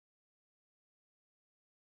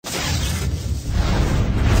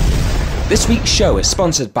This week's show is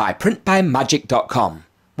sponsored by printbymagic.com.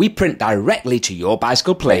 We print directly to your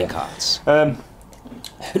bicycle playing cards. No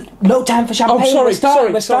time for champagne. Oh,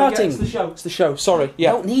 sorry, we're starting. Yeah, it's the show. Sorry.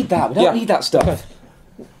 Yeah. We don't need that. We don't need that stuff. Okay.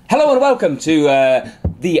 Hello and welcome to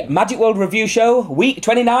the Magic World Review Show, week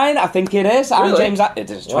 29, I think it is. I'm Really? James.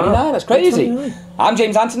 It is 29. Wow. That's crazy. 29. I'm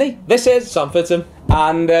James Anthony. This is Sam Fitton.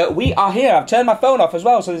 and we are here. I've turned my phone off as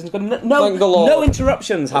well, so there's Thank the Lord. no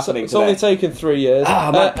interruptions happening. It's only taken 3 years.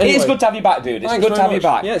 Man, Anyway. It's good to have you back, dude. It's Thanks good to have very you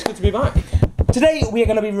back. much. Yeah, it's good to be back. Today we are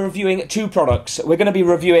going to be reviewing two products. We're going to be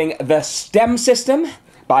reviewing the S.T.E.M system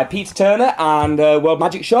by Peter Turner and World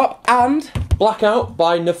Magic Shop, and Blackout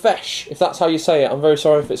by NEFESCH, if that's how you say it. I'm very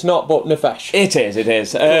sorry if it's not, but NEFESCH. it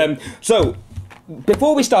is. So,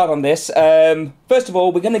 before we start on this, first of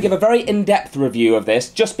all, we're going to give a very in-depth review of this,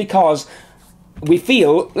 just because we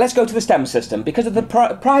feel, let's go to the S.T.E.M system, because of the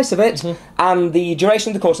price of it, and the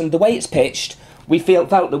duration of the course, and the way it's pitched, we felt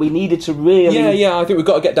that we needed to really... Yeah, I think we've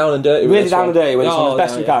got to get down and dirty with really this down one. and dirty with this one as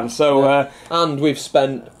best we can. So, and we've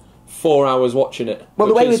spent 4 hours watching it, well,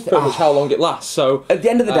 which the way is pretty much how long it lasts. So at the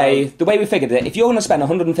end of the day, the way we figured it, if you're going to spend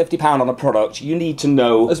 £150 on a product, you need to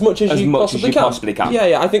know as much as you possibly can.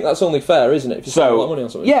 Yeah, I think that's only fair, isn't it? If you spend a lot of money on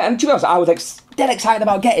something. Yeah, and to be honest, I was dead excited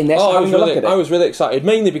about getting this. I was really excited,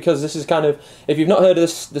 mainly because this is kind of, if you've not heard of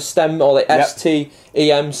this, the S.T.E.M or the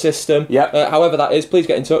S.T.E.M system, however that is, please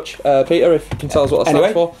get in touch, Peter, if you can tell us what that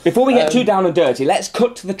stands for. Before we get too down and dirty, let's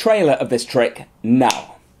cut to the trailer of this trick now.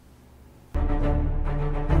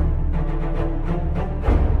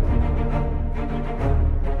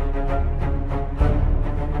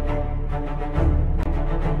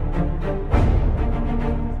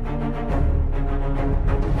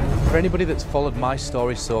 For anybody that's followed my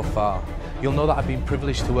story so far, you'll know that I've been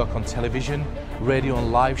privileged to work on television, radio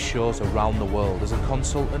and live shows around the world as a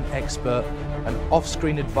consultant, expert and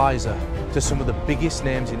off-screen advisor to some of the biggest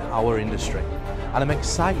names in our industry. And I'm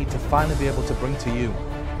excited to finally be able to bring to you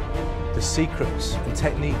the secrets and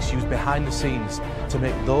techniques used behind the scenes to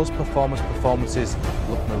make those performances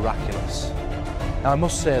look miraculous. Now I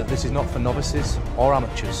must say that this is not for novices or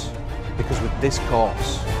amateurs, because with this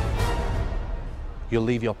course, you'll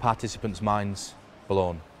leave your participants' minds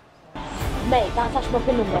blown. Mate, that's actually my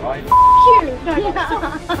pin number. Right.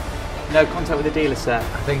 No contact with the dealer, sir.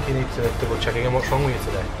 I think you need to double check again what's wrong with you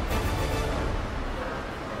today.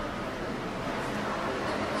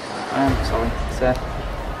 Sorry, sir.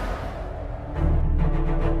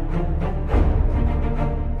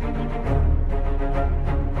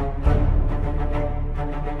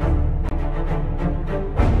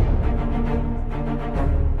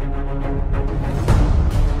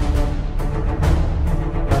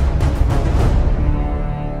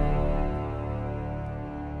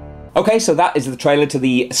 Okay, so that is the trailer to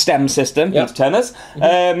the S.T.E.M system, Peter Turner's.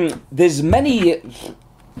 There's many...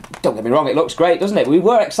 Don't get me wrong, it looks great, doesn't it? We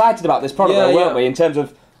were excited about this product, though, weren't we? In terms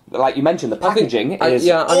of, like you mentioned, the packaging is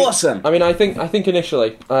awesome. I mean, I think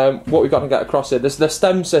initially, what we've got to get across here, this the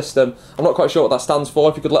S.T.E.M system. I'm not quite sure what that stands for.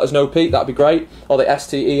 If you could let us know, Pete, that'd be great. Or the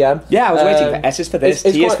S.T.E.M. Yeah, I was waiting for S is for this,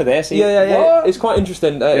 T is for this. Yeah. It's quite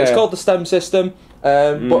interesting. It's called the S.T.E.M system,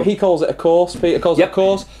 but he calls it a course. Peter calls it a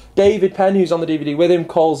course. David Penn, who's on the DVD with him,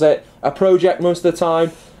 calls it a project most of the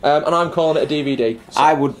time, and I'm calling it a DVD. So,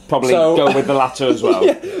 I would probably go with the latter as well.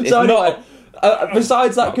 So anyway,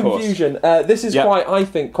 besides that confusion, this is I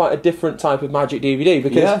think, quite a different type of magic DVD,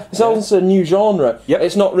 because it's also a new genre.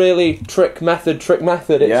 It's not really trick method.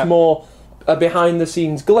 It's more a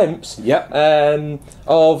behind-the-scenes glimpse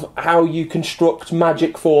of how you construct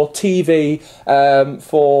magic for TV,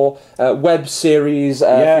 for web series, for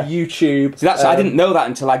YouTube. See, I didn't know that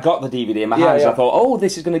until I got the DVD in my hands. I thought, oh,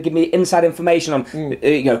 this is going to give me inside information on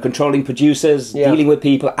controlling producers, dealing with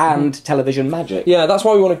people, and television magic. Yeah, that's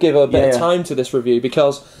why we want to give a bit of time to this review,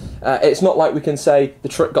 because it's not like we can say the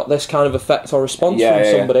trick got this kind of effect or response from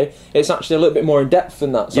somebody. It's actually a little bit more in depth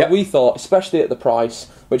than that. So we thought, especially at the price,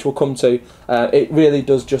 which we'll come to, it really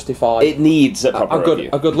does justify. It needs a proper review.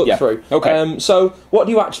 A good look through. Okay. So what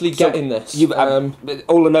do you actually get in this?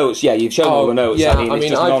 All the notes. Yeah, you've shown all the notes. Yeah, I mean, it's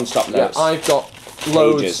just non-stop notes. I've got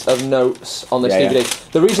loads of notes on this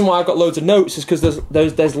DVD. The reason why I've got loads of notes is because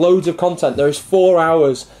there's loads of content. There is 4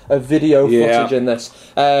 hours of video footage in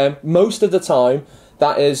this. Most of the time,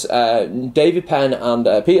 that is David Penn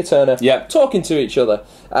and Peter Turner talking to each other.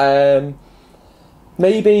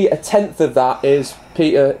 Maybe a tenth of that is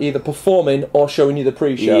Peter either performing or showing you the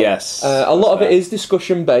pre-show. Yes. A lot of it is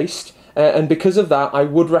discussion based, and because of that, I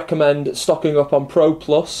would recommend stocking up on Pro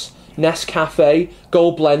Plus, Nescafe,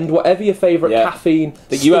 Gold Blend, whatever your favourite caffeine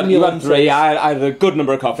stimulant you had 3, I had a good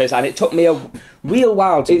number of coffees, and it took me a real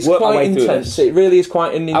while to work my way through this. It really is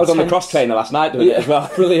quite an intense... I was on the cross trainer last night doing it as well.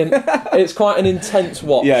 Brilliant. It's quite an intense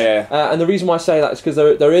watch. Yeah. And the reason why I say that is because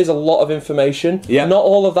there is a lot of information. Yeah. Not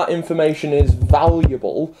all of that information is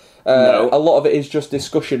valuable. No. A lot of it is just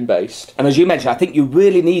discussion based. And as you mentioned, I think you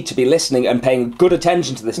really need to be listening and paying good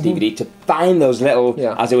attention to this DVD to find those little,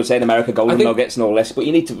 as they would say in America, golden nuggets and all this. But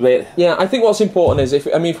you need to really... Yeah, I think what's important is,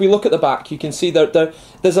 if we look at the back, you can see that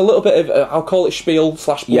there's a little bit of, I'll call it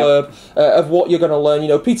spiel/blurb, of what you're going to learn. You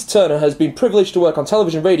know, Peter Turner has been privileged to work on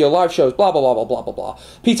television, radio, live shows, blah, blah, blah, blah, blah, blah, blah.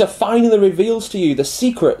 Peter finally reveals to you the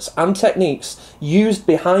secrets and techniques used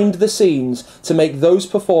behind the scenes to make those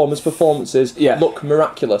performances look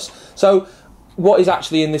miraculous. So, what is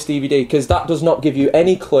actually in this DVD? Because that does not give you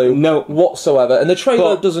any clue whatsoever. And the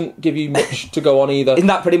trailer doesn't give you much to go on either. Isn't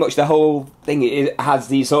that pretty much the whole thing? It has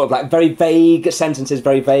these sort of like very vague sentences,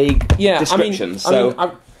 very vague descriptions.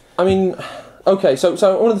 Okay, so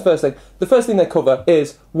one of the first thing they cover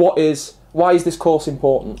is why is this course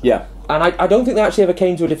important? Yeah. And I don't think they actually ever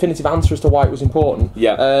came to a definitive answer as to why it was important.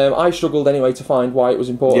 Yeah. I struggled anyway to find why it was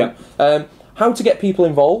important. Yeah. How to get people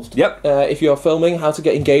involved. Yep. If you're filming, how to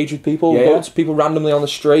get engaged with people, people randomly on the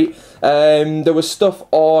street. There was stuff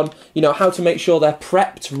on, how to make sure they're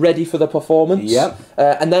prepped, ready for the performance. Yep.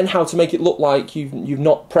 And then how to make it look like you've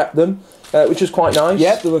not prepped them, which was quite nice.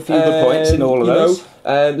 Yep, there were a few good points in all of those.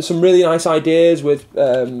 There's some really nice ideas with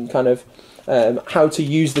how to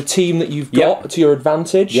use the team that you've got to your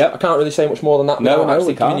advantage. Yep. I can't really say much more than that. No,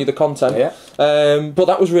 we're giving you the content. Yeah. But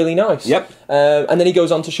that was really nice. Yep. And then he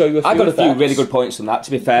goes on to show you a few I got effects. a few really good points from that,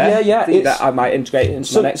 to be fair. Yeah. I think that I might integrate it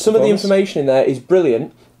into my next some of the information in there is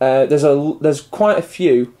brilliant. There's quite a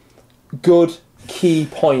few good key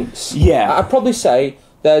points. Yeah. I'd probably say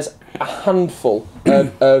there's a handful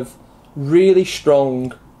of really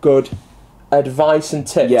strong, good advice and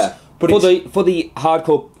tips. Yeah. But for the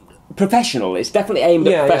hardcore professional, it's definitely aimed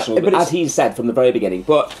at professional, but as he said from the very beginning.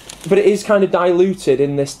 But it is kind of diluted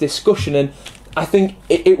in this discussion, and I think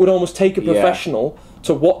it would almost take a professional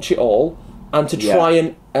to watch it all and to try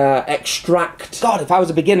and extract... God, if I was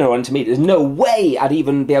a beginner on to meet, there's no way I'd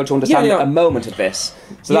even be able to understand a moment of this.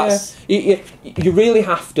 So that's... You really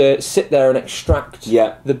have to sit there and extract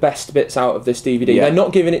the best bits out of this DVD. They're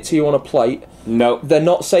not giving it to you on a plate. No. They're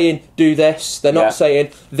not saying, do this. They're not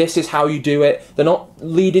saying, this is how you do it. They're not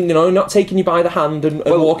leading, not taking you by the hand and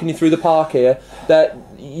walking you through the park here.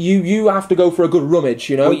 You have to go for a good rummage,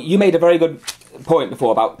 Well, you made a very good point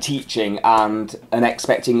before about teaching and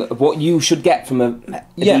expecting what you should get from a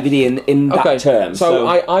DVD in that term. So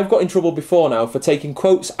I've got in trouble before now for taking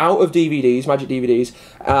quotes out of DVDs, Magic DVDs,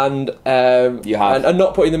 and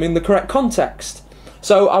not putting them in the correct context.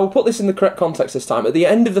 So I will put this in the correct context this time. At the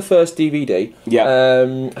end of the first DVD,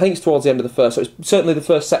 I think it's towards the end of the first, so it's certainly the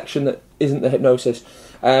first section that isn't the hypnosis.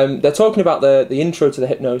 They're talking about the intro to the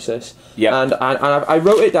hypnosis, and I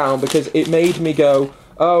wrote it down because it made me go,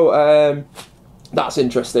 that's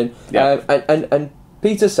interesting. And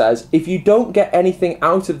Peter says, if you don't get anything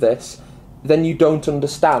out of this, then you don't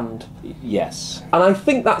understand. Yes. And I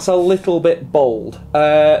think that's a little bit bold.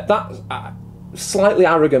 That's slightly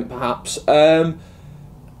arrogant, perhaps.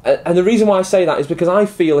 And the reason why I say that is because I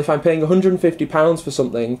feel if I'm paying £150 for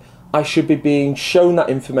something, I should be being shown that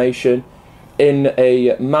information in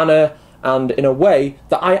a manner and in a way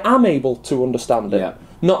that I am able to understand it.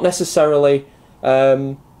 Not necessarily...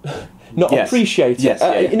 appreciate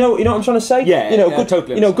it. You know what I'm trying to say?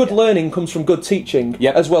 Totally. Good learning comes from good teaching,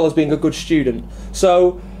 as well as being a good student.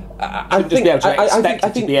 So I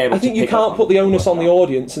think you can't put the onus on the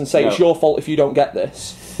audience and say it's your fault if you don't get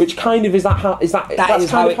this. Which kind of how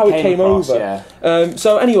it came over.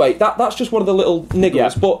 So anyway, that's just one of the little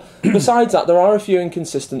niggles. But besides that, there are a few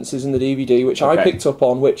inconsistencies in the DVD which I picked up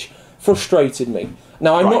on, which frustrated me.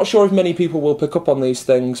 Now I'm not sure if many people will pick up on these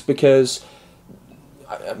things because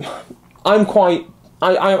I'm quite.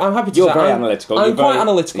 I'm happy to say very analytical. I'm quite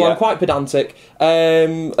analytical. I'm quite pedantic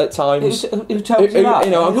at times.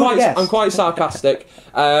 I'm quite sarcastic,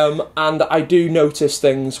 and I do notice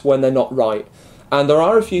things when they're not right. And there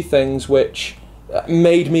are a few things which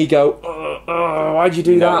made me go, why'd you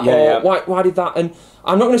do that? Why did that? And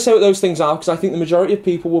I'm not going to say what those things are because I think the majority of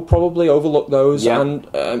people will probably overlook those, and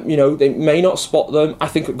they may not spot them. I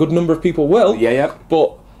think a good number of people will.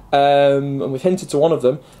 But and we've hinted to one of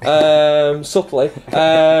them subtly,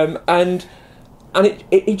 and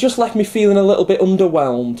it just left me feeling a little bit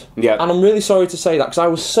underwhelmed. And I'm really sorry to say that because I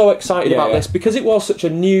was so excited about this because it was such a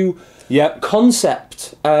new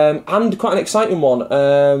concept and quite an exciting one.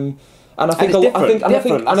 And I think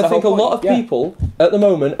a lot of people at the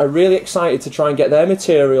moment are really excited to try and get their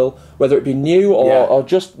material, whether it be new or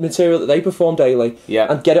just material that they perform daily,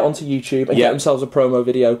 and get it onto YouTube and get themselves a promo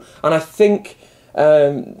video. And I think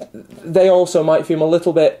they also might feel a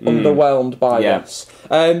little bit underwhelmed by this.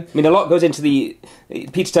 I mean, a lot goes into the...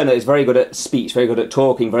 Peter Turner is very good at speech, very good at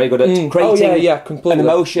talking, very good at creating an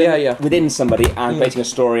emotion within somebody and creating a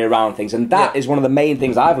story around things. And that is one of the main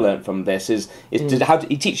things I've learned from this, is he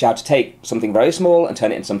teaches you how to take something very small and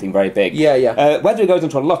turn it into something very big. Whether he goes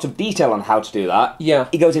into a lot of detail on how to do that,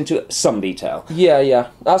 he goes into some detail.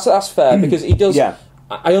 That's fair, because he does...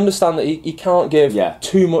 I understand that he can't give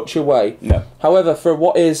too much away. No. However, for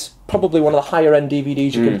what is probably one of the higher-end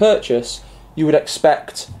DVDs you can purchase, you would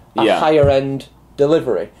expect a higher-end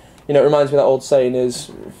delivery. You know, it reminds me of that old saying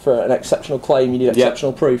is, for an exceptional claim, you need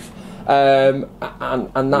exceptional proof. And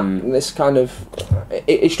this kind of...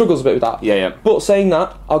 It struggles a bit with that. But saying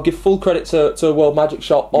that, I'll give full credit to World Magic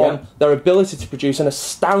Shop on their ability to produce an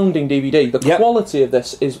astounding DVD. The quality of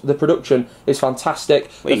this, the production is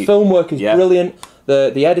fantastic. The film work is brilliant.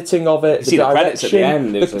 The editing of it, the direction, credits at the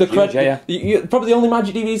end. Probably the only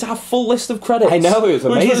Magic DVDs to have full list of credits. I know, it was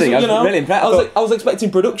amazing. I was really impressed. I was expecting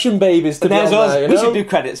production babies to be on there. We should do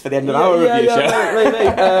credits for the end of our review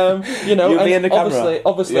show. You'll be in the camera.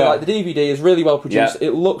 Obviously, like, the DVD is really well produced.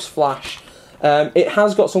 It looks flash. It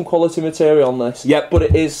has got some quality material on this, but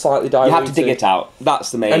it is slightly diluted. You have to dig it out.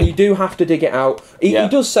 That's the main... And you do have to dig it out. He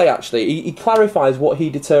does say, actually, he clarifies what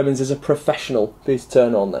he determines as a professional Peter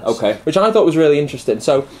Turner on this, which I thought was really interesting.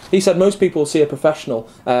 So he said most people see a professional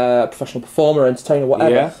performer, entertainer,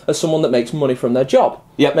 whatever, as someone that makes money from their job,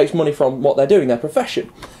 makes money from what they're doing, their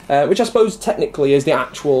profession, which I suppose technically is the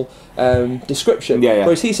actual description.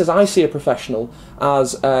 Whereas he says, I see a professional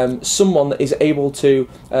as someone that is able to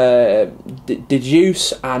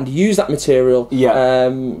deduce and use that material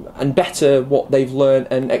and better what they've learned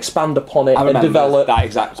and expand upon it and develop that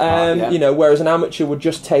exact part, you know, whereas an amateur would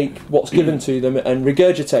just take what's given to them and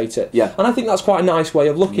regurgitate it. And I think that's quite a nice way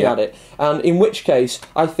of looking at it. And in which case,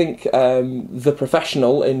 I think the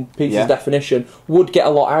professional, in Peter's definition, would get a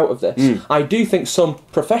lot out of this. I do think some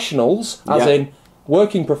professionals, as in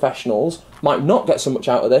working professionals, might not get so much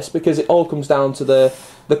out of this, because it all comes down to the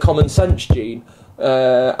common sense gene,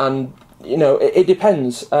 and you know, it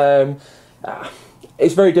depends.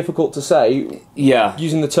 It's very difficult to say.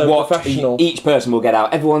 Using the term professional, each person will get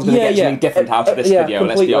out. Everyone's going to get something different out of this video.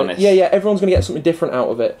 Completely. Let's be honest. Everyone's going to get something different out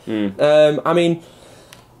of it. I mean,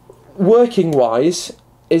 working wise,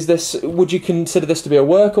 would you consider this to be a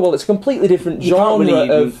worker? Well, it's a completely different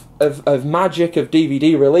genre of magic, of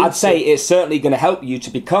DVD release. I'd say it's certainly going to help you to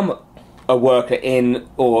become a worker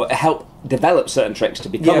or help develop certain tricks to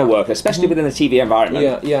become a worker, especially within the TV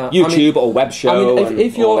environment. YouTube or web show. I mean,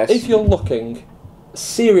 if you're looking,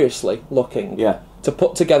 seriously looking, to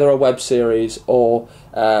put together a web series or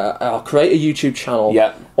create a YouTube channel,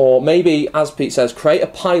 or maybe, as Pete says, create a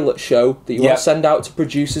pilot show that you want to send out to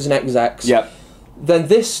producers and execs, then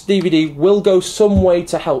this DVD will go some way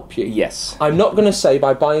to help you. Yes. I'm not going to say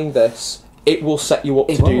by buying this it will set you up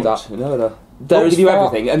to do that. No. They'll give you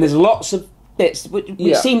everything, and there's lots of bits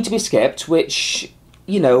which seem to be skipped, which,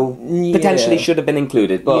 you know, potentially should have been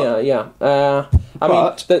included. But I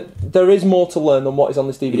mean, there is more to learn than what is on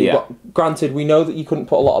this DVD. But granted, we know that you couldn't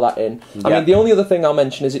put a lot of that in. I mean, the only other thing I'll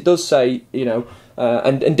mention is it does say, you know,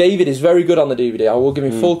 and David is very good on the DVD. I will give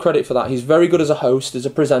him full credit for that. He's very good as a host, as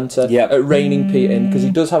a presenter, at reining Pete in, because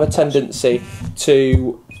he does have a tendency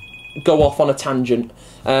to go off on a tangent.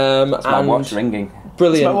 That's my watch ringing.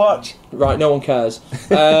 Brilliant. That's my watch. Right, no one cares.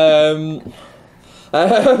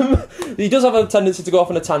 He does have a tendency to go off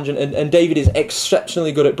on a tangent, and David is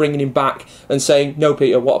exceptionally good at bringing him back and saying, no,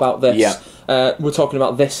 Peter, what about this? We're talking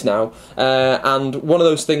about this now. And one of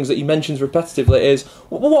those things that he mentions repetitively is,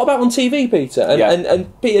 well, what about on TV, Peter?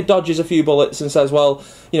 And Peter dodges a few bullets and says, well,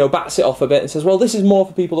 you know, bats it off a bit and says, well, this is more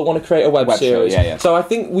for people that want to create a web series. Show, So I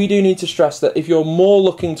think we do need to stress that if you're more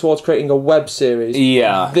looking towards creating a web series,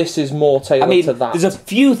 this is more tailored to that. There's a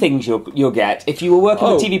few things you'll get. If you were working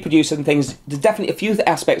with a TV producer and things, there's definitely a few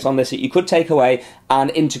aspects on this that you could take away and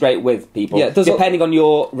integrate with people, depending on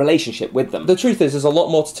your relationship with them. The truth is, there's a lot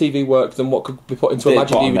more to TV work than what could be put into a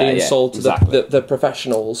Magic DVD and sold to the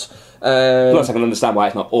professionals. Plus, I can understand why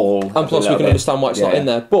it's not all. And plus, we can understand why it's not in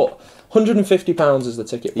there. But £150 is the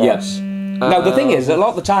ticket price. Now, the thing is, a lot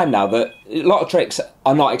of the time now, that a lot of tricks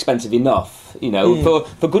are not expensive enough. You know,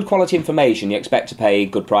 for good quality information, you expect to pay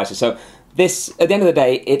good prices. So this, at the end of the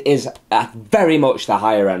day, it is at very much the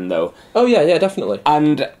higher end, though. Oh, yeah, definitely.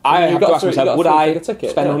 And I have to ask myself, would I spend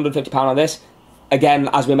 £150 on this? again,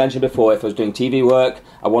 as we mentioned before, if I was doing TV work,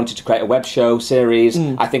 I wanted to create a web show series,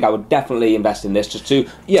 I think I would definitely invest in this just to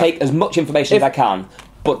take as much information as I can.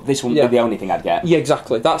 But this wouldn't be the only thing I'd get. Yeah,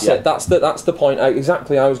 exactly. That's it. That's the point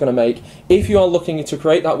exactly I was going to make. If you are looking to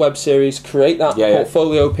create that web series, create that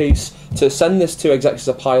portfolio piece, to send this to execs as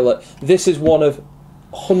a pilot, this is one of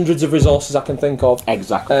hundreds of resources I can think of.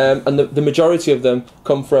 Exactly. And the majority of them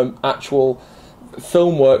come from actual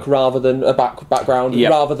film work rather than a background,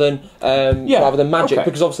 rather than magic,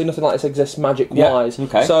 because obviously nothing like this exists magic-wise.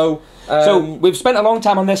 Okay. So we've spent a long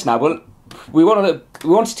time on this now, but we wanted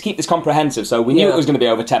to keep this comprehensive, so we knew it was going to be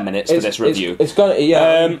over 10 minutes for this review. It's going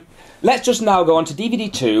to, let's just now go on to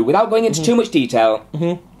DVD 2, without going into too much detail.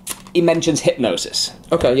 He mentions hypnosis.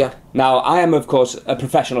 Okay, yeah. Now, I am, of course, a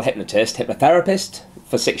professional hypnotherapist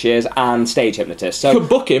for 6 years, and stage hypnotist. So, you could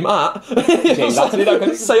book him at...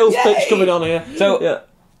 Sales pitch coming on here. So,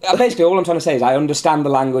 basically, all I'm trying to say is I understand the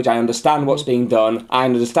language, I understand what's being done, I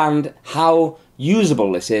understand how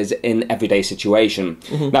usable this is in everyday situation.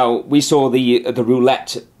 Now, we saw the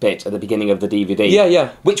roulette bit at the beginning of the DVD,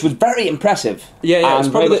 which was very impressive. And it was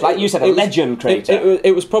probably, like you said, a legend creator.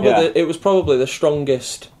 It was probably the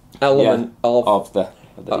strongest element of the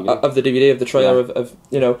DVD, of the trailer, of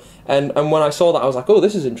you know. And when I saw that, I was like, oh,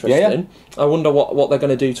 this is interesting. I wonder what they're going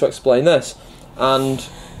to do to explain this. And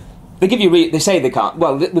they give you they say they can't.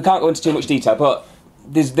 Well, we can't go into too much detail, but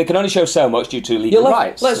they can only show so much due to legal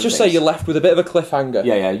rights. Let's just say you're left with a bit of a cliffhanger.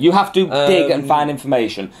 You have to dig and find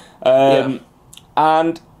information. And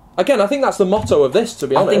again, I think that's the motto of this, to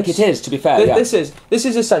be honest. I think it is, to be fair. This is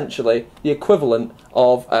essentially the equivalent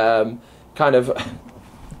of kind of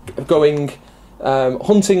going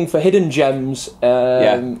hunting for hidden gems.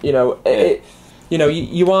 You know,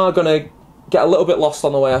 you are going to get a little bit lost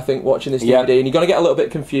on the way, I think, watching this DVD, and you're going to get a little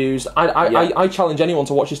bit confused. I challenge anyone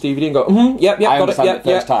to watch this DVD and go, got it,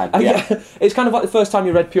 first time. It's kind of like the first time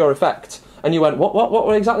you read Pure Effect, and you went,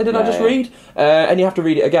 what exactly did I just read? And you have to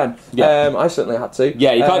read it again. I certainly had to.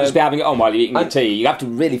 You can't just be having it on while you're eating your tea. You have to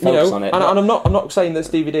really focus on it. And I'm not saying this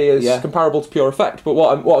DVD is comparable to Pure Effect, but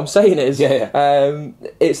what I'm saying is,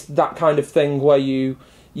 it's that kind of thing where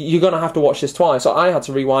you're going to have to watch this twice. So I had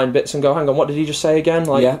to rewind bits and go, hang on, what did he just say again?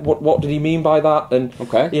 Like, what did he mean by that? And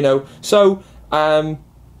you know, so all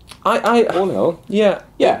in all,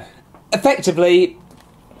 effectively,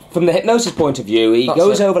 from the hypnosis point of view, he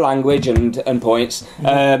goes over language and points.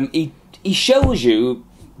 He shows you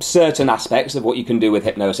certain aspects of what you can do with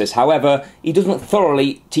hypnosis. However, he doesn't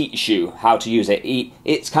thoroughly teach you how to use it.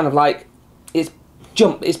 It's kind of like he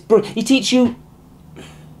teaches you.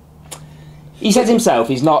 He says himself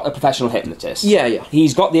he's not a professional hypnotist.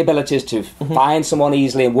 He's got the abilities to find someone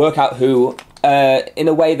easily and work out who in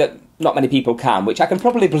a way that not many people can, which I can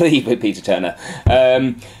probably believe with Peter Turner.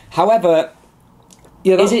 However,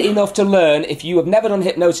 is it enough to learn if you have never done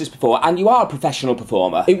hypnosis before and you are a professional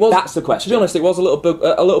performer? That's the question. To be honest, it was a little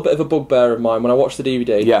bit of a bugbear of mine when I watched the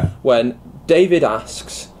DVD. When David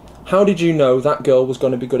asks, "How did you know that girl was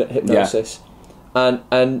going to be good at hypnosis?"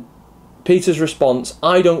 And Peter's response,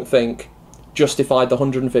 I don't think, justified the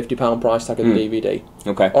 £150 price tag of the DVD.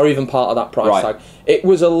 Or even part of that price tag. It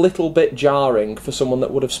was a little bit jarring for someone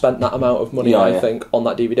that would have spent that amount of money, I think, on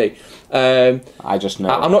that DVD. I just know.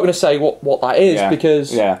 I'm not going to say what that is,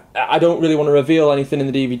 because I don't really want to reveal anything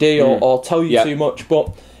in the DVD or tell you too much,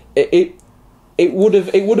 but it would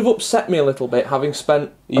have upset me a little bit, having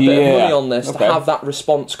spent a bit of money on this, to have that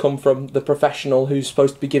response come from the professional who's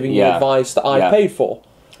supposed to be giving you advice that I paid for.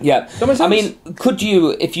 I mean, could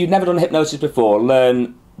you, if you've never done hypnosis before,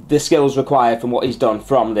 learn the skills required from what he's done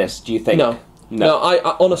from this, do you think? No,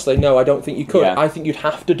 I honestly, no, I don't think you could. I think you'd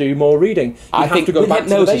have to do more reading. I think to go back hypnosis,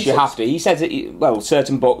 to the basics. You have to. He says that,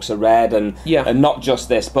 certain books are read, and not just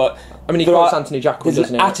this, but I mean, he quotes Anthony Jackson, doesn't he?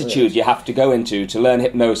 There's an attitude you have to go into to learn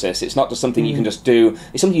hypnosis. It's not just something you can just do.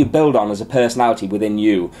 It's something you build on as a personality within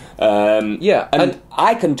you. And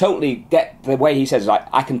I can totally get the way he says, like,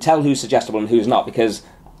 I can tell who's suggestible and who's not, because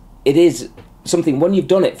it is something, when you've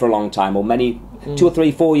done it for a long time, or 2 or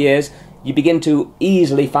 3, 4 years, you begin to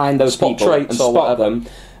easily find those people and spot them.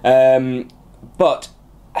 But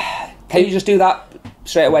can you just do that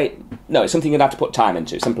straight away? No, it's something you'd have to put time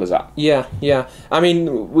into. Simple as that. I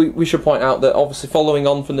mean, we should point out that obviously, following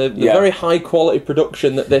on from the very high quality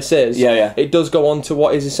production that this is, it does go on to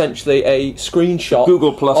what is essentially a screenshot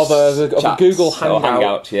Google Plus of a Google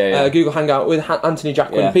Hangout. Google Hangout with Anthony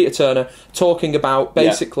Jackson and Peter Turner talking about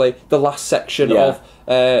basically the last section of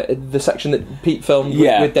the section that Pete filmed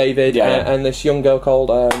with David and this young girl called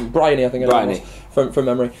Bryony, I think her name was, from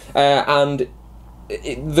memory, and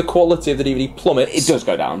the quality of the DVD plummets. It does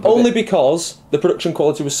go down. Only because the production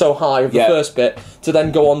quality was so high of the first bit, to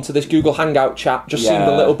then go on to this Google Hangout chat just seemed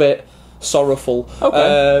a little bit sorrowful.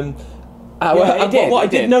 Okay. What I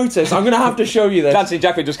did notice, I'm going to have to show you this. Chancey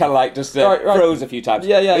Jeffrey just kind of like froze a few times.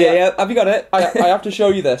 Yeah. Have you got it? I have to show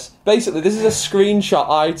you this. Basically, this is a screenshot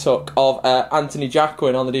I took of Anthony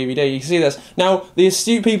Jacquin on the DVD. You can see this. Now, the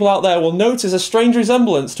astute people out there will notice a strange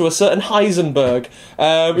resemblance to a certain Heisenberg,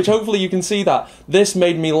 which hopefully you can see that. This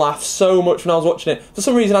made me laugh so much when I was watching it. For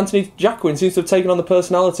some reason, Anthony Jacquin seems to have taken on the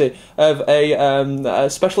personality of a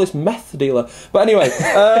specialist meth dealer. But anyway,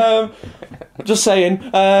 just saying,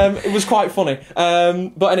 it was quite funny.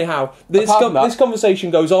 But anyhow, this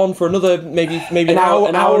conversation goes on for another maybe an hour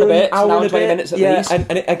and a bit, an hour and 20 minutes at least.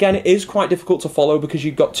 And again, it is quite difficult to follow because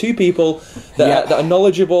you've got two people that are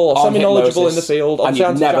knowledgeable or semi-knowledgeable in the field. Obviously,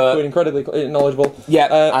 Anthony Jacquin, incredibly knowledgeable.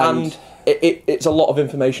 And it's a lot of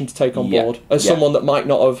information to take on board as someone that might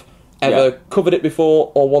not have ever covered it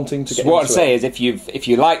before or wanting to get into it. What I'd say is, if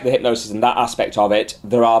you like the hypnosis and that aspect of it,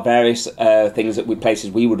 there are various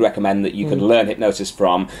places we would recommend that you can learn hypnosis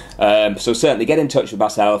from. So certainly get in touch with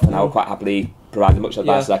myself, and I will quite happily provide as much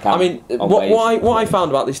advice as I can. I mean, what I found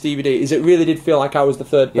about this DVD is it really did feel like I was the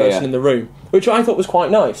third person in the room, which I thought was quite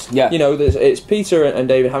nice. Yeah. You know, it's Peter and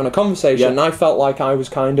David having a conversation, and I felt like I was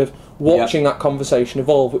kind of watching that conversation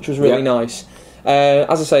evolve, which was really nice.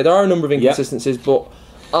 As I say, there are a number of inconsistencies, but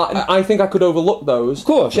I think I could overlook those. Of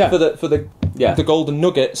course, for the golden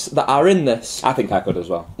nuggets that are in this. I think I could as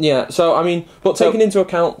well. Yeah. So I mean, but taking into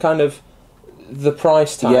account kind of the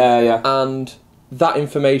price tag, and that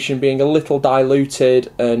information being a little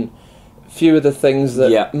diluted, and a few of the things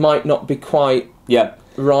that might not be quite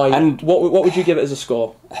right. And what would you give it as a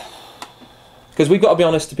score? Because we've got to be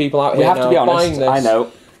honest to people out here now. We have to be honest. Buying this, I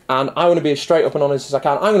know. And I want to be as straight up and honest as I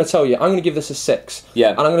can. I'm going to tell you, I'm going to give this a 6. Yeah.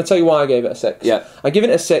 And I'm going to tell you why I gave it a 6. Yeah. I give it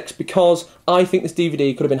a 6 because I think this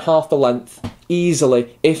DVD could have been half the length,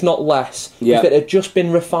 easily, if not less, if it had just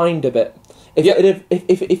been refined a bit. If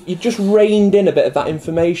you just reined in a bit of that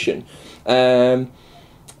information. I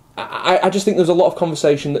just think there was a lot of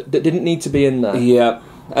conversation that didn't need to be in there. Yeah.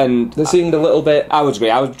 And there seemed a little bit... I would agree.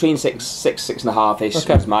 I was between 6.5-ish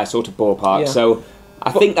was my sort of ballpark. Yeah. So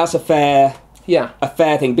I think that's a fair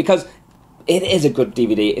thing, because it is a good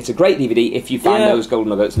DVD. It's a great DVD if you find those golden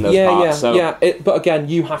nuggets and those parts. But again,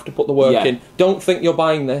 you have to put the work in. Don't think you're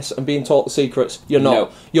buying this and being taught the secrets. You're not.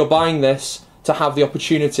 No. You're buying this to have the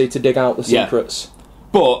opportunity to dig out the secrets.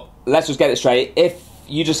 But let's just get it straight. If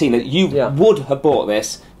you just seen it, you would have bought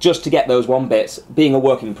this just to get those one bits, being a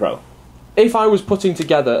working pro. If I was putting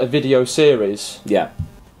together a video series,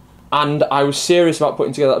 and I was serious about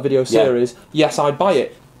putting together that video series, yes, I'd buy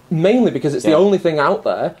it. Mainly because it's the only thing out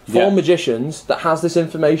there for magicians that has this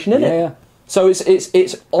information in it. So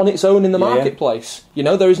it's on its own in the marketplace. You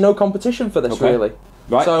know, there is no competition for this really.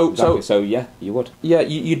 Right. So yeah, you would. Yeah,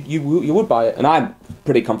 you would buy it, and I'm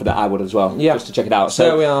pretty confident I would as well. Yeah. Just to check it out. So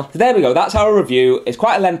there we are. There we go. That's our review. It's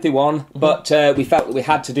quite a lengthy one, but we felt that we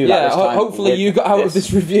had to do that this time. Hopefully you got out of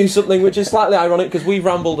this review something which is slightly ironic, because we've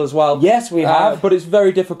rambled as well. Yes, we have. But it's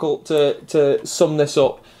very difficult to sum this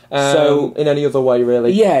up. In any other way,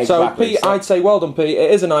 really. Yeah, exactly. So, Pete, I'd say well done, Pete.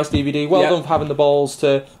 It is a nice DVD. Well done for having the balls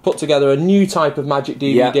to put together a new type of Magic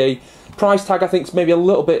DVD. Price tag, I think, is maybe a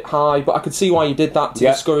little bit high, but I could see why you did that, to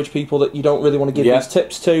discourage people that you don't really want to give these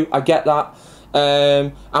tips to. I get that.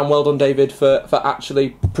 And well done, David, for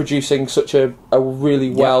actually producing such a really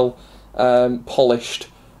well polished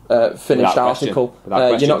finished article.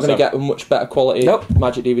 You're not going to get a much better quality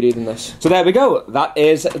Magic DVD than this. So there we go. That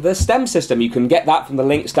is the S.T.E.M system. You can get that from the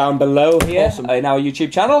links down below here in our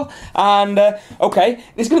YouTube channel. And okay,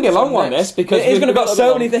 it's going to be a long one, this, because we've got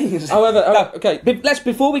so many things. However,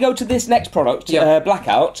 before we go to this next product,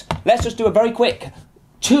 Blackout, let's just do a very quick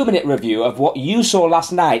 2-minute review of what you saw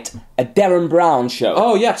last night, a Derren Brown show.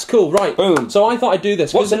 Oh yes, cool, right. Boom. So I thought I'd do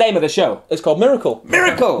this. What's the name of the show? It's called Miracle.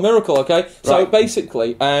 Miracle, okay. So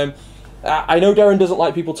basically, I know Derren doesn't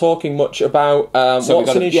like people talking much about what's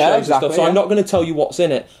in his shows and stuff, so I'm not going to tell you what's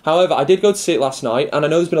in it. However, I did go to see it last night, and I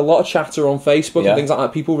know there's been a lot of chatter on Facebook and things like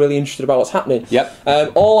that, people really interested about what's happening.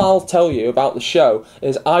 All I'll tell you about the show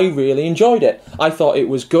is I really enjoyed it. I thought it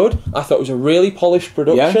was good. I thought it was a really polished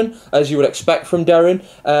production, as you would expect from Derren.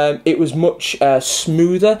 It was much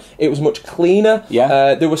smoother. It was much cleaner.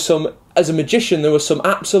 There was some... As a magician, there were some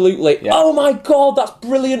absolutely, oh my god, that's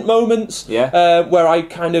brilliant moments, where I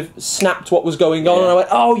kind of snapped what was going on, and I went,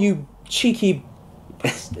 oh, you cheeky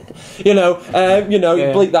you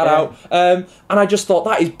bleep that out. And I just thought,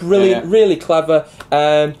 that is brilliant, really clever.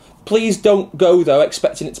 Please don't go though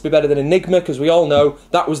expecting it to be better than Enigma, because we all know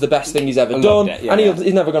that was the best thing he's ever done, and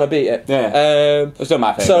he's never going to beat it. It's still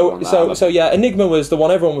my favourite. So yeah, Enigma was the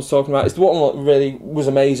one everyone was talking about. It's the one that really was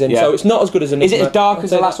amazing. So it's not as good as Enigma. Is it as dark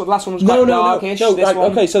as the last one? The last one was quite darkish. No. Right,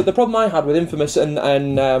 okay, so the problem I had with Infamous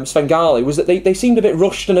and Svengali was that they seemed a bit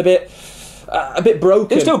rushed and a bit broken.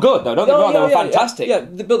 They're still good though, don't they? They were fantastic. Yeah,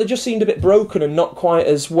 but they just seemed a bit broken and not quite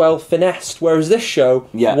as well finessed. Whereas this show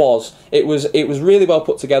was. It was really well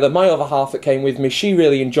put together. My other half that came with me, she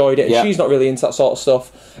really enjoyed it, and she's not really into that sort of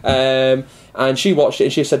stuff. And she watched it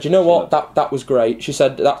and she said, you know what, that was great. She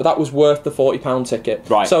said that was worth the £40 ticket.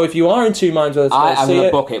 Right. So if you are in two minds whether to I'm see going to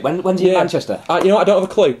it, book it. When's it in Manchester? I don't have a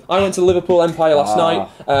clue. I went to Liverpool Empire last night.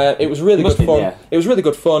 It was really good fun. It was really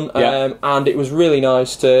good fun, and it was really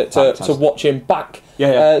nice to watch him back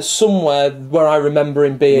somewhere where I remember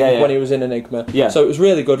him being when he was in Enigma. So it was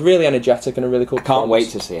really good, really energetic, and a really cool Can't wait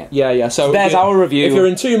to see it. Yeah. So there's our review. If you're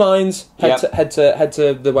in two minds, head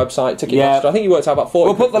to the website, Ticketmaster. I think he worked out about 40.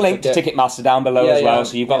 We'll put the link to Ticketmaster down below as well,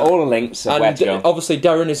 so you've got all the links of where to go. Obviously,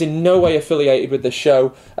 Derren is in no way affiliated with the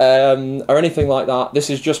show or anything like that. This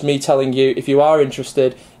is just me telling you, if you are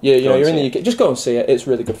interested, you're in the UK, just go and see it. It's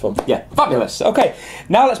really good fun. Yeah, fabulous. Okay,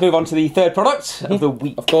 now let's move on to the third product of the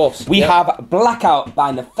week. Of course. We have Blackout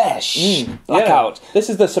by NEFESCH. Blackout. This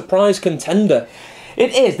is the surprise contender.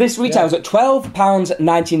 It is. This retails at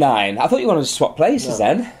 £12.99. I thought you wanted to swap places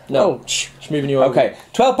then. No, just moving you over. Okay,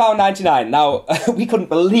 £12.99. Now, we couldn't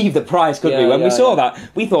believe the price, could we? When we saw that,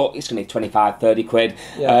 we thought it's going to be 25, 30 quid.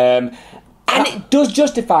 And it does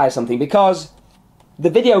justify something, because the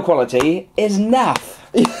video quality is naff.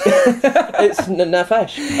 It's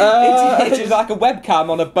NEFESCH. It's like a webcam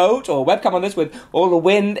on a boat, or a webcam on this with all the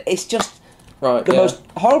wind. It's just the most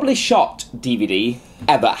horribly shot DVD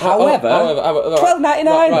ever. However, £12.99.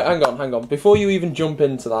 Right, hang on. Before you even jump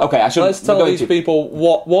into that, let's tell these people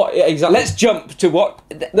what exactly. Let's jump to what.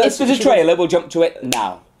 If there's a trailer, we'll jump to it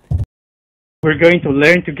now. We're going to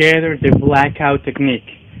learn together the blackout technique,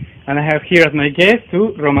 and I have here as my guest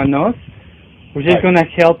Romanos, which is going to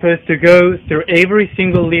help us to go through every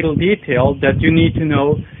single little detail that you need to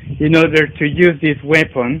know in order to use this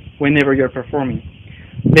weapon whenever you're performing.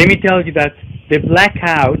 Let me tell you that the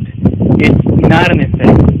blackout is not an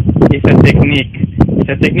effect, it's a technique. It's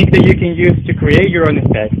a technique that you can use to create your own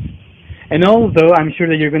effects. And although I'm sure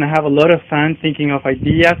that you're going to have a lot of fun thinking of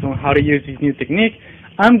ideas on how to use this new technique,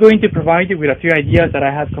 I'm going to provide you with a few ideas that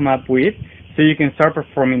I have come up with so you can start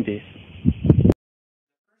performing this.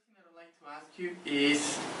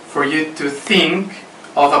 Is for you to think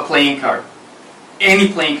of a playing card, any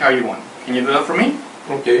playing card you want. Can you do that for me?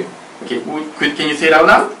 Okay. Can you say it out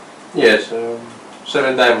loud? Yes.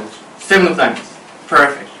 7 diamonds. 7 of diamonds.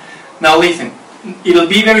 Perfect. Now listen. It'll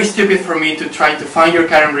be very stupid for me to try to find your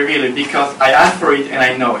card and reveal it, because I asked for it and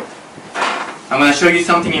I know it. I'm going to show you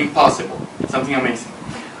something impossible, something amazing.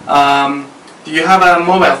 Do you have a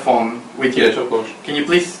mobile phone with you? Yes, of course. Can you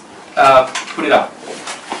please put it up?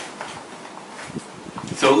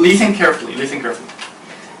 So listen carefully,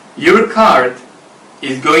 Your card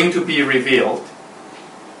is going to be revealed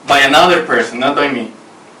by another person, not by me.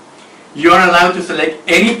 You are allowed to select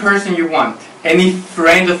any person you want, any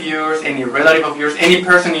friend of yours, any relative of yours, any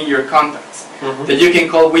person in your contacts that you can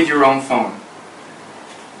call with your own phone.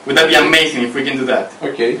 Would that be amazing if we can do that?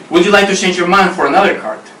 Okay. Would you like to change your mind for another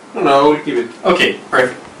card? No, we'll keep it. Okay,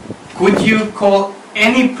 perfect. Could you call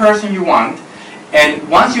any person you want, and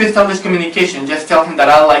once you establish communication, just tell him that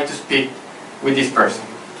I'd like to speak with this person.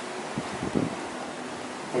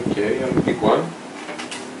 Okay, I'll pick one.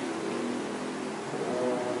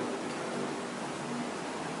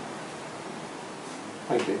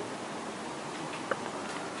 Okay.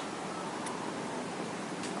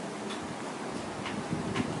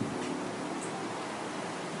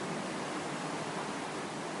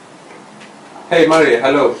 Hey Maria,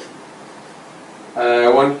 hello. I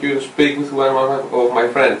want you to speak with one of my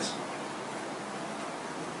friends.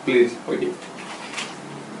 Please, okay.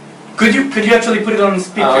 Could you actually put it on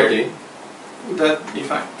speaker? Okay. Would that be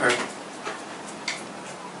fine? Perfect.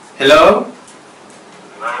 Hello?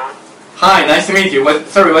 Hello? Hi, nice to meet you.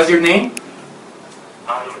 Sorry, what's your name?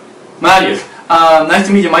 Marius. Marius. Nice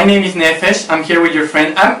to meet you. My name is NEFESCH. I'm here with your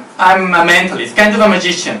friend. I'm a mentalist, kind of a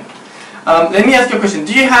magician. Let me ask you a question.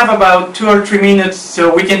 Do you have about 2 or 3 minutes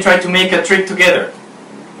so we can try to make a trick together?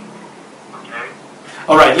 Okay.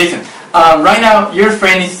 Alright, listen. Right now, your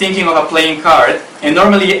friend is thinking of a playing card, and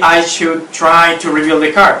normally I should try to reveal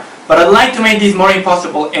the card. But I'd like to make this more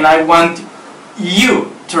impossible, and I want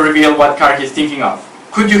you to reveal what card he's thinking of.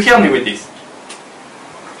 Could you help me with this?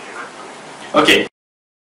 Okay.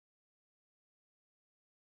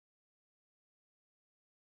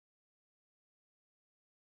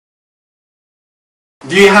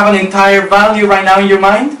 Do you have an entire value right now in your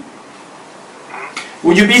mind?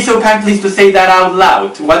 Would you be so kind, please, to say that out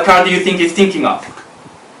loud? What card do you think he's thinking of?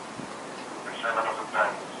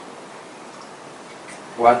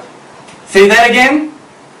 What? Say that again?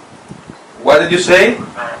 What did you say?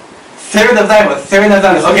 Seven of diamonds. Seven of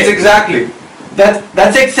diamonds. Okay, exactly.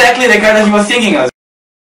 That's exactly the card that he was thinking of.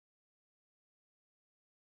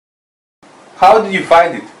 How did you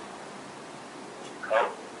find it?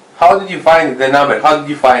 How did you find it, the number? How did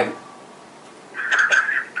you find it?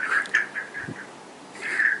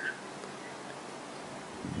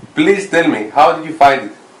 Please tell me, how did you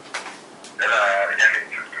find it?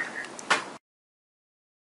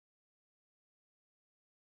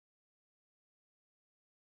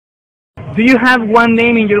 Do you have one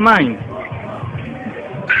name in your mind?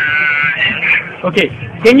 Okay,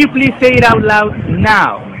 can you please say it out loud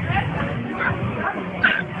now?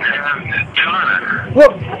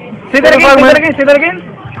 Well, say that again, say that again, say that again.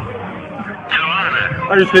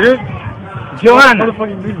 Are you serious? Joanna.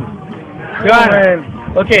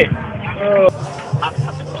 Joanna. Okay.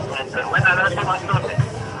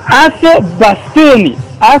 Asso Bastoni.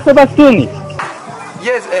 Asso Bastoni.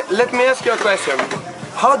 Yes, let me ask you a question.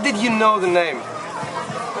 How did you know the name?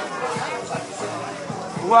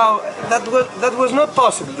 Wow, that was not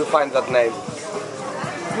possible to find that name.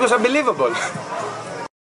 It was unbelievable.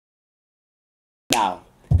 Now,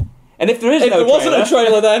 and if there is if no there wasn't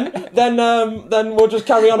trailer, a trailer, then we'll just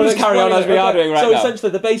carry on. We'll just carry on as we are doing right now. So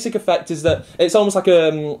essentially, the basic effect is that it's almost like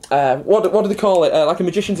a what do they call it? Like a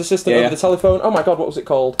magician's assistant over the telephone. Oh my god, what was it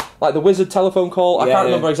called? Like the wizard telephone call. I can't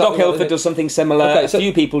remember exactly. Doc Hilford does something similar. Okay, so, a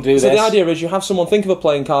few people do this. So the idea is you have someone think of a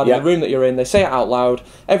playing card in the room that you're in. They say it out loud.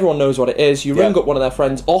 Everyone knows what it is. You ring up one of their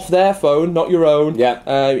friends off their phone, not your own.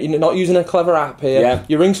 You're not using a clever app here.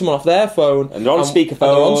 You ring someone off their phone and they're on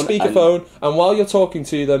speakerphone. And while you're talking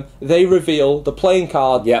to them, they reveal the playing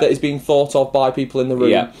card that is being thought of by people in the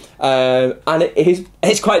room. And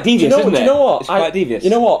it's quite devious, isn't it? Do you know what? It's quite devious. You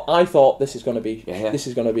know what? I thought this is going to be. This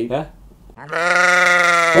is going to be.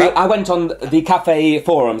 I went on the cafe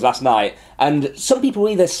forums last night, and some people were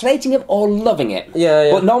either slating it or loving it.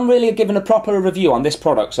 But none really had given a proper review on this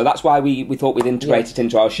product, so that's why we thought we'd integrate it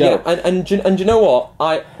into our show. And you know what?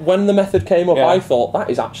 When the method came up, I thought that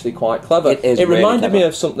is actually quite clever. It is. It really reminded clever. me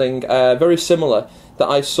of something very similar that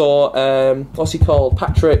I saw. What's he called?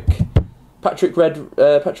 Patrick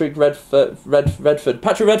Redford. Patrick Redford,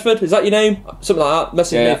 is that your name? Something like that.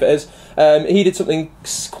 Message me if it is. He did something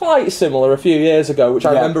quite similar a few years ago, which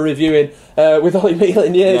I remember reviewing with Ollie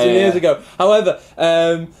Mealing years ago. However,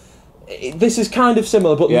 this is kind of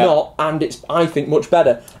similar, but not, and it's, I think, much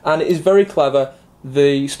better. And it is very clever.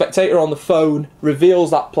 The spectator on the phone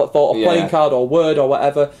reveals that thought of playing card or word or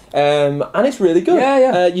whatever, and it's really good.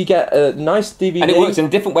 You get a nice DVD. And it works in a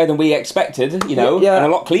different way than we expected, you know, and a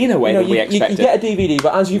lot cleaner way than we expected. You get a DVD,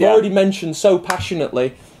 but as you've already mentioned so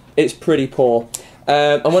passionately, it's pretty poor.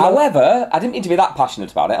 However, I didn't mean to be that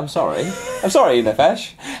passionate about it, I'm sorry. I'm sorry,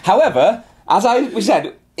 Nefesh. However, as we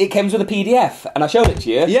said, it comes with a PDF, and I showed it to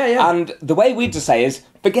you. And the way we just say is,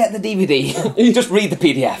 forget the DVD. You just read the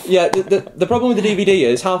PDF. Yeah, the problem with the DVD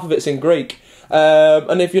is half of it's in Greek.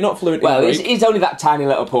 And if you're not fluent in Greek... Well, it's only that tiny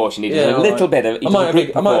little portion. He does a little bit of... I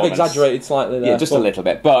might have exaggerated slightly there. Yeah, just a little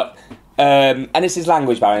bit. But... and it's his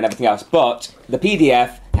language barrier and everything else. But the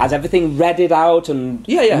PDF has everything redded out and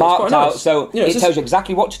marked out, so it tells you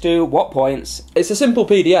exactly what to do, what points. It's a simple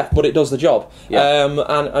PDF, but it does the job.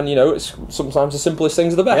 And you know, it's sometimes the simplest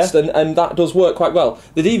things are the best, and that does work quite well.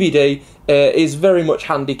 The DVD is very much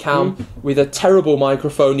handy cam with a terrible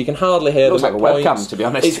microphone. You can hardly hear them. Looks like a webcam, to be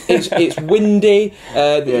honest. It's windy.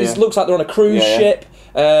 It looks like they're on a cruise ship.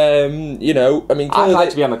 You know, I mean, I'd like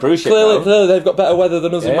to be on a cruise ship. Clearly, they've got better weather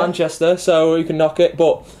than us in Manchester, so you can knock it.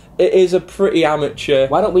 But it is a pretty amateur.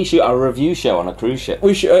 Why don't we shoot a review show on a cruise ship?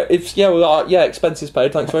 We should. Expenses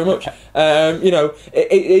paid. Thanks very much. You know,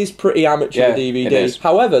 it is pretty amateur. The DVD. It is.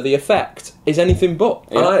 However, the effect is anything but,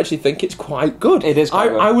 and I actually think it's quite good. It is. Quite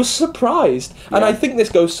good. I was surprised, and I think this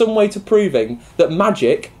goes some way to proving that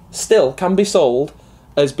magic still can be sold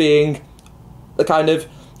as being the kind of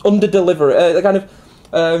underdeliver, the kind of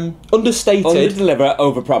understated. Under-deliver,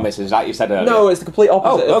 over-promises, like you said earlier. No, it's the complete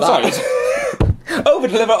opposite of that. Sorry.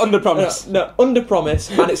 Over-deliver, under-promise. No,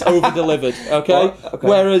 under-promise, and it's over-delivered, okay?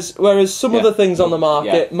 Whereas some other things on the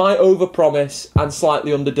market might over-promise and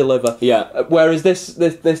slightly under-deliver. Whereas this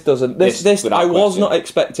doesn't. This I was not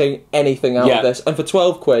expecting anything out of this. And for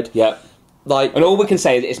 £12, Like, and all we can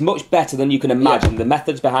say is it's much better than you can imagine. The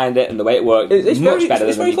methods behind it and the way it works. It's much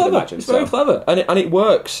better than you can imagine. It's very clever, and it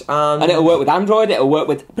works. And it'll work with Android. It'll work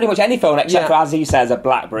with pretty much any phone except for, as he says, a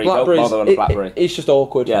BlackBerry. Don't bother on a BlackBerry. It's just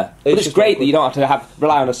awkward. Yeah, but it's great that you don't have to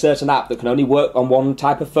rely on a certain app that can only work on one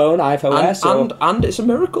type of phone, iPhone. And it's a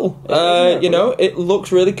miracle. You know, it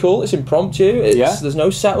looks really cool. It's impromptu. There's no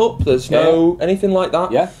setup. There's no anything like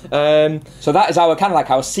that. Yeah. So that is our kind of like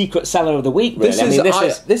our secret seller of the week. Really,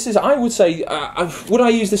 this is. I would say. Would I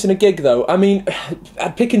use this in a gig though? I mean,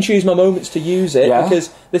 I'd pick and choose my moments to use it because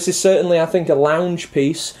this is certainly, I think, a lounge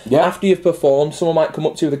piece. Yeah. After you've performed, someone might come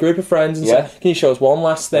up to you with a group of friends and say, "Can you show us one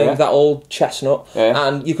last thing?" That old chestnut,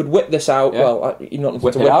 and you could whip this out. Well, you're not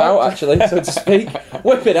supposed to whip out actually, so to speak.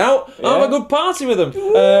 Whip it out. Have a good party with them.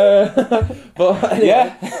 But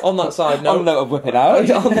anyway, on that side, on the note of whip it out,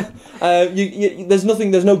 there's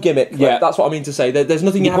nothing. There's no gimmick. Yeah, that's what I mean to say. There's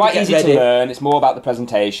nothing. It's quite easy to learn. It's more about the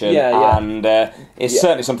presentation. And it's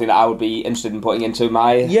certainly something that I would be interested in putting into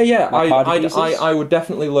my I would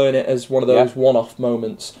definitely learn it as one of those one-off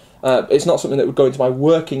moments. It's not something that would go into my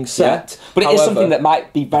working set, but it is something that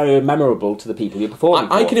might be very memorable to the people you're performing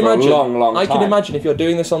for. I can imagine. For a long time. I can imagine if you're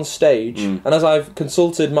doing this on stage, and as I've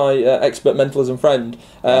consulted my expert mentalism friend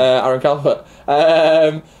Aaron Calvert.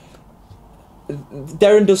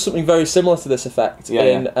 Derren does something very similar to this effect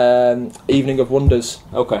in Evening of Wonders.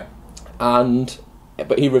 Okay.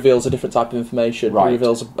 But he reveals a different type of information. He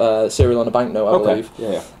reveals a serial on a banknote, I believe.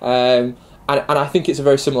 And I think it's a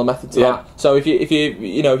very similar method to that. So if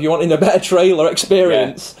you want a better trailer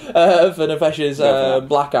experience for NEFESCH's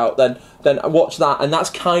Blackout, then watch that, and that's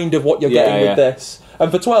kind of what you're getting with this. And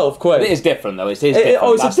for £12, but it is different though. It is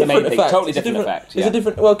different. That's the main thing. Totally different effect. It's a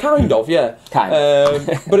different. Well, kind of,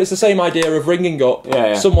 but it's the same idea of ringing up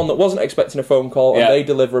someone that wasn't expecting a phone call, and they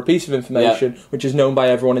deliver a piece of information which is known by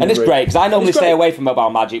everyone in the room. And it's great because I normally stay away from mobile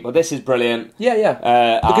magic, but this is brilliant.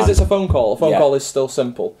 Because it's a phone call. A phone call is still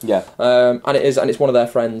simple. And it's one of their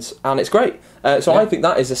friends, and it's great. So I think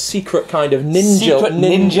that is a secret kind of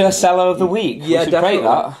ninja seller of the week. Yeah,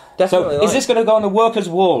 definitely. Definitely. So is this going to go on the workers'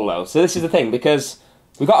 wall though? So this is the thing, because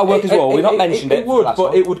we've got a workers' wall. We've not mentioned it. It would,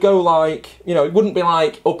 but it would go like, it wouldn't be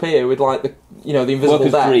like up here with like the the invisible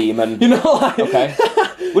workers' deck. dream and like okay.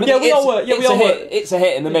 We all work. It's a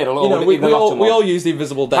hit in the middle. Or we all use the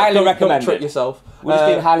invisible deck. Highly recommended. Don't trick yourself. Would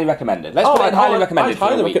it be highly recommended? Let's put it highly recommended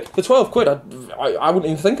for a week. For £12, I wouldn't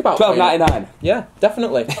even think about £12.99. Yeah,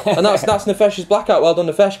 definitely. And that's NEFESCH's Blackout. Well done,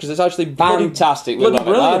 NEFESCH, because it's actually fantastic.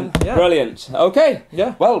 Brilliant. Brilliant. Okay.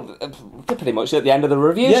 Yeah. Well, we're pretty much at the end of the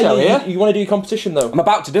review show here. You want to do your competition though? I'm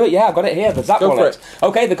about to do it. Yeah, I've got it here. The Zap Wallet.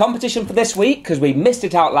 Okay, the competition for this week, because we missed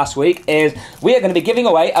it out last week, is we are going to be giving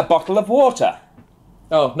away a bottle of water.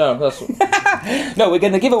 Oh, no, that's... No, we're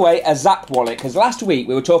going to give away a Zap wallet, because last week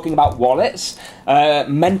we were talking about wallets,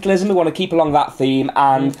 mentalism, we want to keep along that theme,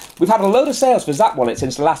 and we've had a load of sales for Zap wallets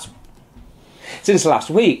since last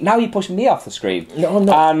week. Now you're pushing me off the screen. No, I'm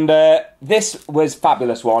not. And this was a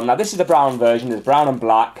fabulous one. Now, this is the brown version, there's brown and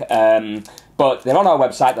black, but they're on our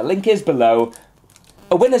website, the link is below.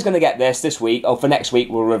 A winner's going to get this week, or for next week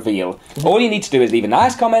we'll reveal. All you need to do is leave a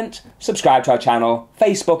nice comment, subscribe to our channel,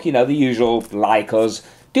 Facebook, the usual, like us,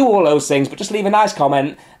 do all those things, but just leave a nice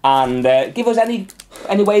comment and give us any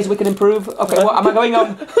ways we can improve. Okay, what, am I going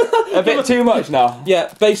on a bit too much now?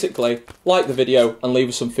 Yeah, basically, like the video and leave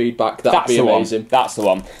us some feedback. That'd be amazing. That's the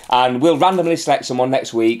one. And we'll randomly select someone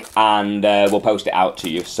next week and we'll post it out to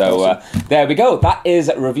you. So there we go. That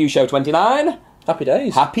is Review Show 29. Happy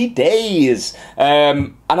days. Happy days.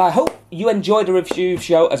 And I hope you enjoyed the review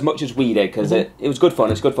show as much as we did, because it was good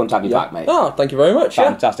fun. It's good fun to have you back, mate. Oh, thank you very much.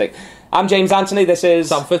 Fantastic. I'm James Anthony. This is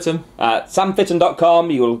Sam Fitton. SamFitton.com.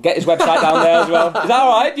 You will get his website down there as well. Is that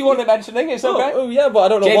alright? Do you want it mentioning? It's okay. Oh, yeah, but I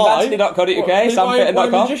don't know why. JamesAnthony.co.uk, SamFitton.com. Why a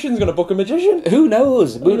magician's going to book a magician? Who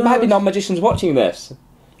knows? There might be non-magicians watching this.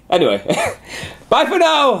 Anyway, bye for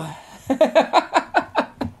now.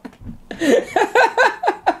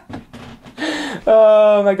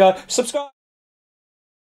 Oh my god. Subscribe.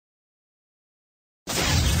 It's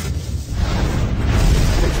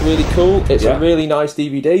really cool. It's a really nice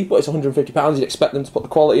DVD, but it's £150. You'd expect them to put the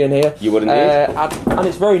quality in here. You wouldn't and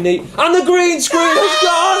it's very neat. And the green screen is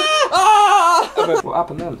gone! Ah! What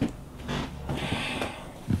happened then?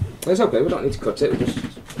 It's okay, we don't need to cut it, we'll just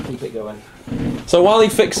keep it going. So while he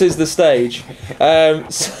fixes the stage, the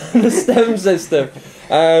S.T.E.M system,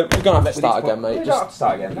 we're going to have to start again, mate. We don't have to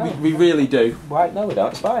start again, no. We really do. Why? No, we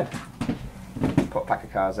don't, it's fine. Put a pack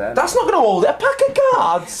of cards there. That's not going to hold it, a pack of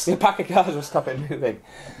cards! A pack of cards will stop it moving.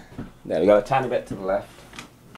 There we go, a tiny bit to the left.